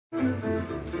Alright,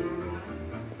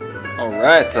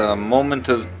 a moment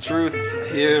of truth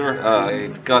here.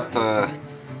 I've got the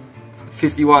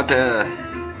 50 watt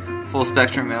full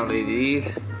spectrum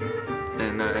LED,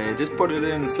 and I just put it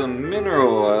in some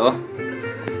mineral oil,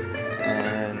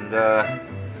 and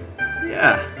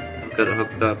yeah, I've got it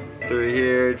hooked up through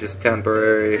here, just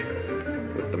temporary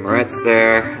with the morettes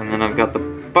there, and then I've got the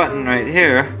button right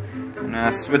here. I'm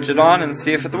gonna switch it on and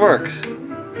see if it works.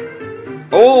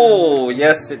 Oh,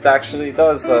 yes, it actually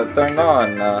does turn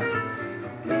on.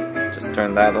 Just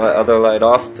turn that other light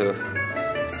off to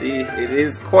see. It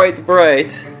is quite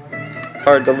bright. It's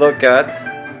hard to look at.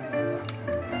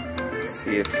 Let's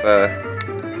see if I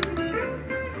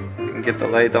can get the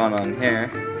light on here.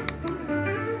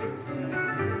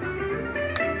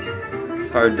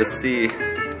 It's hard to see.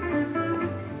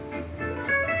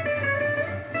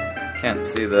 Can't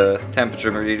see the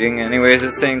temperature reading. Anyways,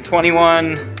 it's saying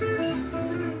 21,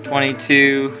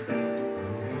 22,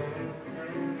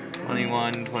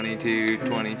 21, 22,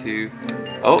 22.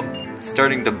 Oh, it's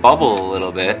starting to bubble a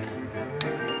little bit.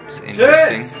 It's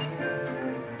interesting.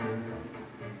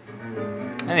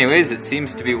 Anyways, it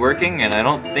seems to be working, and I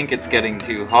don't think it's getting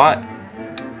too hot.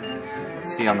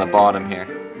 Let's see on the bottom here.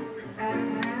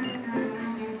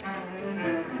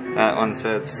 That one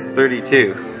says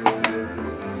 32.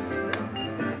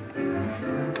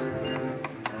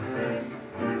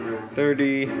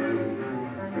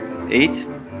 38.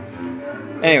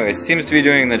 Anyways, seems to be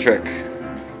doing the trick.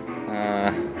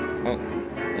 Oh,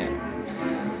 yeah.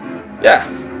 Yeah.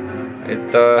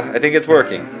 I think it's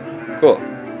working. Cool.